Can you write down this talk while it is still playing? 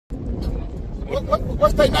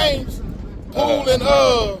what's their names? Pool and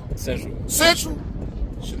Central.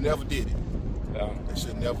 Should never did it. Yeah. They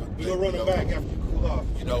should never. We gonna run it back after you cool off.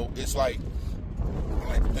 You know, it's like I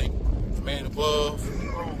like to thank the man above.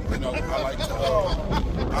 You know, I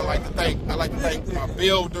like to thank my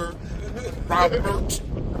builder, Robert.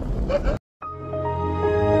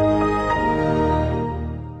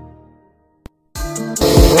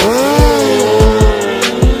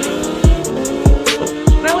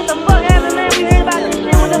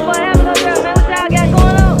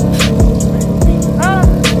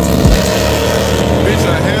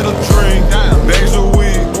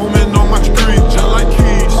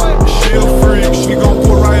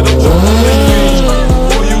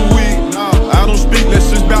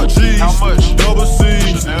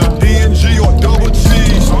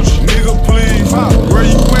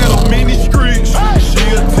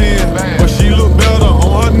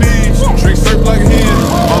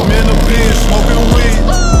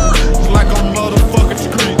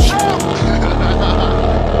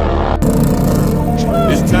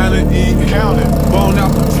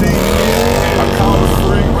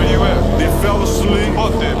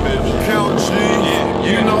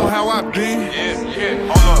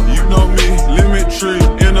 You know me, lemon tree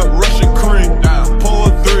in a Russian cream. Pour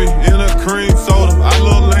 3 in a cream soda, I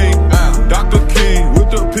look lean. Dr. King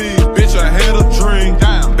with the P, bitch, I had a dream.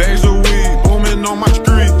 Bags of weed booming on my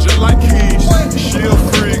street, just like keys. She a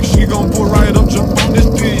freak, she gon' pull right up, jump on this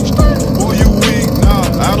beach. Boy, you weak, nah,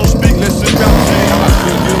 I don't speak, let's sit down. I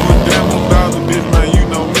can give a damn about the bitch, man, you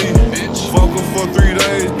know me. Fuck her for 3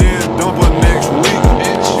 days, then dump her next week.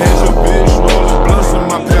 Had your bitch rolling blunts in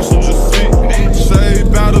my passenger seat.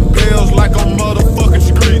 Saved by the bells like a motherfucking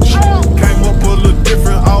screech. Came up a little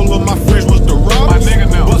different, all of my friends was the robbers.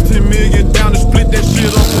 Bust 10 million down and split that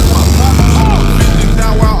shit up in my pocket. 50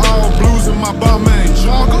 now while all blues in my Balmain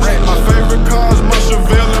joggers. My favorite car is my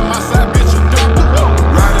Chevelle and my side bitch a doctor.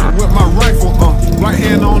 Riding with my rifle, right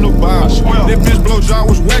hand on the Bible. That bitch blowjob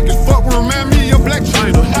was whack as fuck, remind me of Black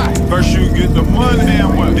China. First you get the money,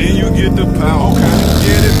 then you get the power.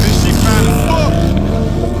 Yeah, that bitch she fine as fuck.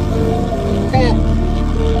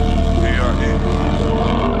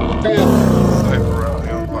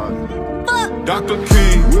 Dr.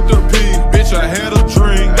 King with the P, bitch, I had a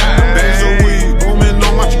dream.